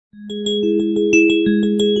Hello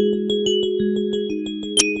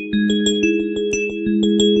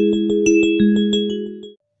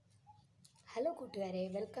കൂട്ടുകാരെ,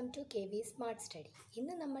 welcome to KV smart study.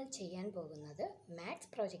 ഇന്ന് നമ്മൾ ചെയ്യാൻ പോകുന്നത് മാത്സ്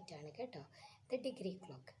പ്രോജക്റ്റാണ് കേട്ടോ. The degree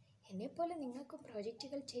clock. എന്നെപ്പോലെ നിങ്ങൾക്കും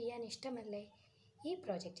പ്രോജക്റ്റുകൾ ചെയ്യാൻ ഇഷ്ടമല്ലേ? ഈ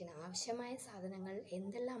പ്രോജക്റ്റിന് ആവശ്യമായ സാധനങ്ങൾ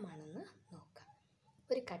എന്തെല്ലാമാണെന്ന് നോക്കാം.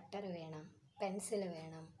 ഒരു കട്ടർ വേണം, പെൻസിൽ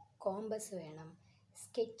വേണം, കോമ്പസ് വേണം,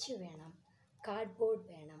 സ്കെച്ച് വേണം, കാർഡ്ബോർഡ്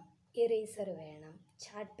വേണം, ഇറേസർ വേണം,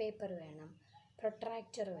 ചാർട്ട് പേപ്പർ വേണം,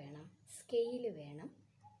 പ്രൊട്രാക്ടർ വേണം, സ്കെയിൽ വേണം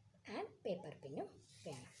ആൻഡ് പേപ്പർ പിന്നും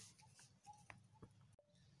വേണം.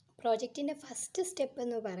 പ്രോജക്റ്റിൻ്റെ ഫസ്റ്റ് സ്റ്റെപ്പ്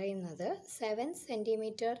എന്ന് പറയുന്നത് 7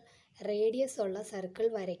 സെൻറ്റിമീറ്റർ റേഡിയസ് ഉള്ള സർക്കിൾ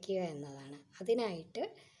വരയ്ക്കുക എന്നതാണ്. അതിനായിട്ട്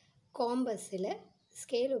കോമ്പസിൽ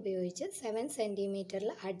സ്കെയിൽ ഉപയോഗിച്ച് 7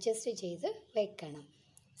 സെൻറ്റിമീറ്ററിൽ അഡ്ജസ്റ്റ് ചെയ്ത് വെക്കണം.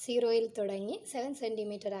 0-ൽ തുടങ്ങി 7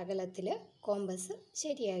 സെൻറ്റിമീറ്റർ അകലത്തിൽ കോമ്പസ്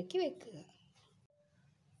ശരിയാക്കി വെക്കുക.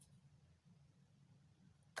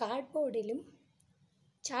 കാർഡ്ബോർഡിലും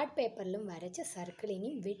ചാർട്ട് പേപ്പറിലും വരച്ച സർക്കിൾ ഇനി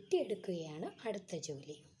വെട്ടിയെടുക്കുകയാണ് അടുത്ത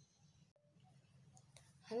ജോലി.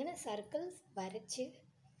 അങ്ങനെ സർക്കിൾ വരച്ച്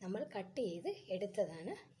നമ്മൾ കട്ട് ചെയ്ത്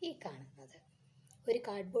എടുത്തതാണ് ഈ കാണുന്നത്. ഒരു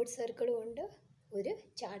കാർഡ്ബോർഡ് സർക്കിളും ഉണ്ട്, ഒരു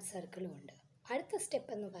ചാർട്ട് സർക്കിളും ഉണ്ട്. അടുത്ത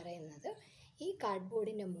സ്റ്റെപ്പ് എന്ന് പറയുന്നത് ഈ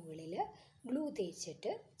കാർഡ്ബോർഡിൻ്റെ മുകളിൽ ഗ്ലൂ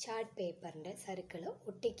തേച്ചിട്ട് ചാർട്ട് പേപ്പറിൻ്റെ സർക്കിൾ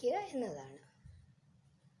ഒട്ടിക്കുക എന്നതാണ്.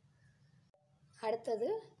 അടുത്തത്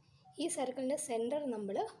ഈ സർക്കിളിൻ്റെ സെൻറ്റർ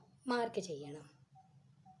നമ്മൾ മാർക്ക് ചെയ്യണം.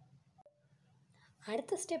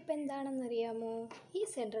 അടുത്ത സ്റ്റെപ്പ് എന്താണെന്നറിയാമോ? ഈ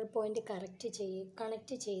സെൻട്രൽ പോയിൻ്റ്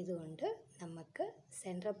കണക്റ്റ് ചെയ്തുകൊണ്ട് നമുക്ക്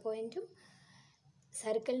സെൻട്രൽ പോയിൻറ്റും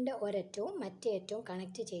സർക്കിളിൻ്റെ ഒരറ്റവും മറ്റേ അറ്റവും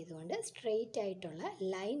കണക്റ്റ് ചെയ്തുകൊണ്ട് സ്ട്രെയിറ്റ് ആയിട്ടുള്ള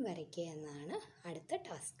ലൈൻ വരയ്ക്കുക എന്നതാണ് അടുത്ത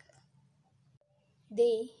ടാസ്ക്.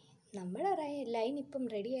 നമ്മുടെ ലൈൻ ഇപ്പം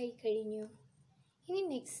റെഡി ആയി കഴിഞ്ഞു. ഇനി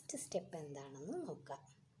നെക്സ്റ്റ് സ്റ്റെപ്പ് എന്താണെന്ന് നോക്കാം.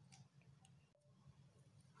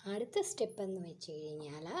 അടുത്ത സ്റ്റെപ്പ് എന്ന് വെച്ച്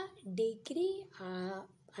കഴിഞ്ഞാൽ ഡിഗ്രി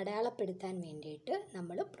അടയാളപ്പെടുത്താൻ വേണ്ടിയിട്ട്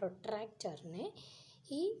നമ്മൾ പ്രൊട്രാക്ടറിനെ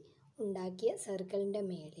ഈ ഉണ്ടാക്കിയ സർക്കിളിൻ്റെ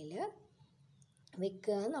മേലിൽ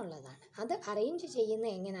വെക്കുക എന്നുള്ളതാണ്. അത് അറേഞ്ച്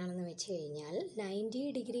ചെയ്യുന്നത് എങ്ങനെയാണെന്ന് വെച്ച് കഴിഞ്ഞാൽ 90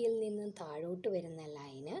 ഡിഗ്രിയിൽ നിന്നും താഴോട്ട് വരുന്ന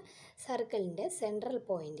ലൈന് സർക്കിളിൻ്റെ സെൻട്രൽ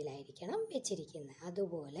പോയിൻറ്റിലായിരിക്കണം വെച്ചിരിക്കുന്നത്.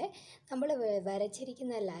 അതുപോലെ നമ്മൾ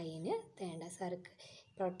വരച്ചിരിക്കുന്ന ലൈന്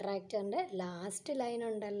പ്രൊട്രാക്ടറിൻ്റെ ലാസ്റ്റ് ലൈൻ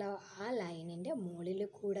ഉണ്ടല്ലോ, ആ ലൈനിൻ്റെ മുകളിൽ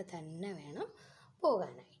കൂടെ തന്നെ വേണം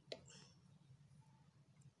പോകാനായിട്ട്.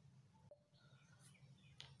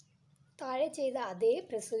 താഴെ ചെയ്ത അതേ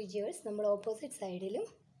പ്രൊസീജിയേഴ്സ് നമ്മൾ ഓപ്പോസിറ്റ് സൈഡിലും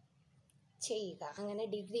ചെയ്യുക. അങ്ങനെ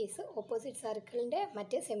ഡിഗ്രീസ് ഓപ്പോസിറ്റ് സർക്കിളിൻ്റെ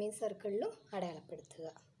മറ്റേ സെമി സർക്കിളിലും അടയാളപ്പെടുത്തുക.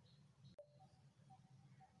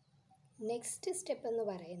 നെക്സ്റ്റ് സ്റ്റെപ്പ് എന്ന്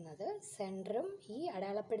പറയുന്നത് സെൻറ്ററും ഈ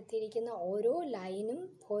അടയാളപ്പെടുത്തിയിരിക്കുന്ന ഓരോ ലൈനും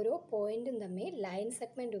ഓരോ പോയിൻറ്റും തമ്മിൽ ലൈൻ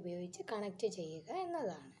സെഗ്മെൻറ്റ് ഉപയോഗിച്ച് കണക്റ്റ് ചെയ്യുക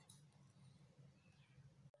എന്നതാണ്.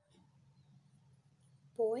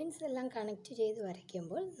 പോയിൻറ്റ്സ് എല്ലാം കണക്റ്റ് ചെയ്ത്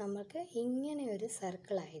വരയ്ക്കുമ്പോൾ നമുക്ക് ഇങ്ങനെ ഒരു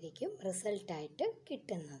സർക്കിളായിരിക്കും റിസൾട്ടായിട്ട്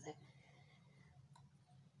കിട്ടുന്നത്.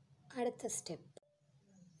 അടുത്ത സ്റ്റെപ്പ്,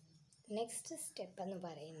 നെക്സ്റ്റ് സ്റ്റെപ്പ് എന്ന്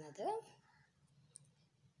പറയുന്നത്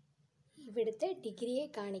ഇവിടുത്തെ ഡിഗ്രിയെ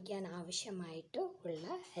കാണിക്കാൻ ആവശ്യമായിട്ട് ഉള്ള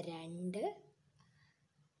 2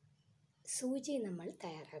 സൂചി നമ്മൾ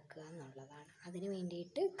തയ്യാറാക്കുക എന്നുള്ളതാണ്. അതിന്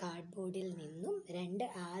വേണ്ടിയിട്ട് കാർഡ്ബോർഡിൽ നിന്നും 2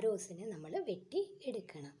 ആരോസിനെ നമ്മൾ വെട്ടി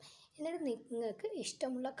എടുക്കണം. എന്നിട്ട് നിങ്ങൾക്ക്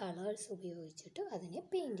ഇഷ്ടമുള്ള കളേഴ്സ് ഉപയോഗിച്ചിട്ട് അതിനെ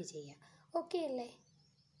പെയിൻറ്റ് ചെയ്യാം. ഓക്കെ അല്ലേ?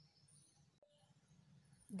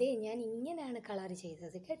 ഞാൻ ഇങ്ങനെയാണ് കളർ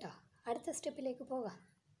ചെയ്തത് കേട്ടോ. അടുത്ത സ്റ്റെപ്പിലേക്ക് പോകാം.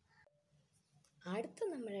 അടുത്ത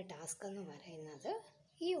നമ്മുടെ ടാസ്ക് എന്ന് പറയുന്നത്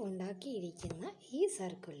ഈ ഉണ്ടാക്കിയിരിക്കുന്ന ഈ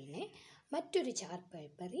സർക്കിളിനെ മറ്റൊരു ചാർട്ട്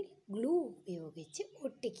പേപ്പറിൽ ഗ്ലൂ ഉപയോഗിച്ച്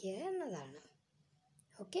ഒട്ടിക്കുക എന്നതാണ്.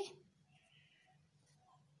 ഓക്കെ?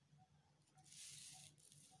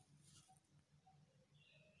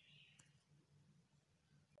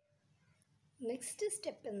 നെക്സ്റ്റ്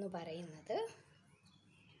സ്റ്റെപ്പ് എന്ന് പറയുന്നത്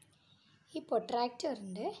ഈ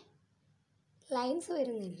പ്രൊട്രാക്ടറിൻ്റെ ലൈൻസ്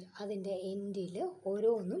വരുന്നില്ല, അതിൻ്റെ എൻഡിൽ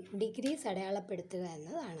ഓരോന്നും ഡിഗ്രീസ് അടയാളപ്പെടുത്തുക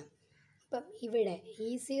എന്നതാണ്. ഇപ്പം ഇവിടെ ഈ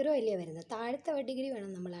 0 അല്ലേ വരുന്നത്, താഴത്തെ ഡിഗ്രി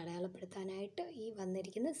വേണം നമ്മൾ അടയാളപ്പെടുത്താനായിട്ട്. ഈ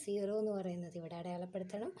വന്നിരിക്കുന്ന 0 എന്ന് പറയുന്നത് ഇവിടെ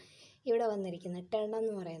അടയാളപ്പെടുത്തണം, ഇവിടെ വന്നിരിക്കുന്ന 10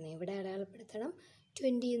 എന്ന് പറയുന്നത് ഇവിടെ അടയാളപ്പെടുത്തണം,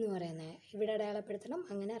 20 എന്ന് പറയുന്നത് ഇവിടെ അടയാളപ്പെടുത്തണം,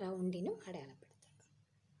 അങ്ങനെ റൗണ്ടിനും അടയാളപ്പെടുത്തണം.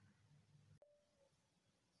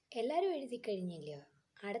 എല്ലാവരും എഴുതി കഴിഞ്ഞില്ലയോ?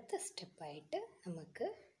 അടുത്ത സ്റ്റെപ്പായിട്ട് നമുക്ക്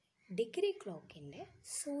ഡിഗ്രി ക്ലോക്കിൻ്റെ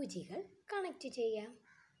സൂചികൾ കണക്റ്റ് ചെയ്യാം.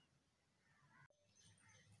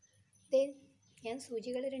 ഞാൻ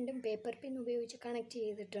സൂചികൾ 2 പേപ്പർ പിൻ ഉപയോഗിച്ച് കണക്റ്റ്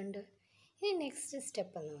ചെയ്തിട്ടുണ്ട്. ഇനി നെക്സ്റ്റ്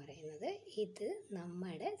സ്റ്റെപ്പ് എന്ന് പറയുന്നത് ഇത്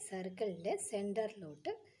നമ്മുടെ സർക്കിളിൻ്റെ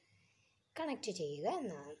സെൻറ്ററിലോട്ട് കണക്റ്റ് ചെയ്യുക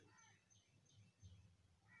എന്നാണ്.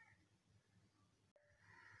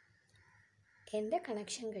 എൻ്റെ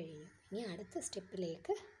കണക്ഷൻ കഴിഞ്ഞു. ഇനി അടുത്ത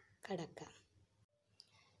സ്റ്റെപ്പിലേക്ക് കടക്കാം.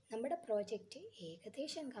 നമ്മുടെ പ്രോജക്റ്റ്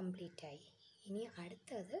ഏകദേശം കംപ്ലീറ്റായി. ഇനി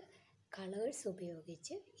അടുത്തത് കളേഴ്സ്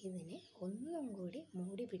ഉപയോഗിച്ച് ഇതിനെ ഒന്നും കൂടി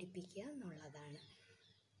മൂടി പിടിപ്പിക്കുക എന്നുള്ളതാണ്.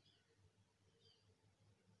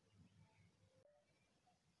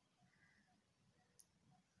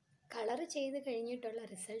 കളർ ചെയ്ത് കഴിഞ്ഞിട്ടുള്ള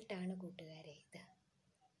റിസൾട്ടാണ് കൂട്ടുകാരെ ഇത്.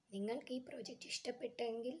 നിങ്ങൾക്ക് ഈ പ്രോജക്റ്റ്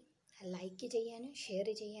ഇഷ്ടപ്പെട്ടെങ്കിൽ ലൈക്ക് ചെയ്യാനും ഷെയർ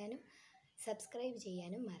ചെയ്യാനും സബ്സ്ക്രൈബ്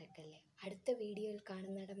ചെയ്യാനും മറക്കല്ലേ. അടുത്ത വീഡിയോയിൽ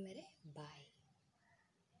കാണുന്നിടം വരെ ബൈ.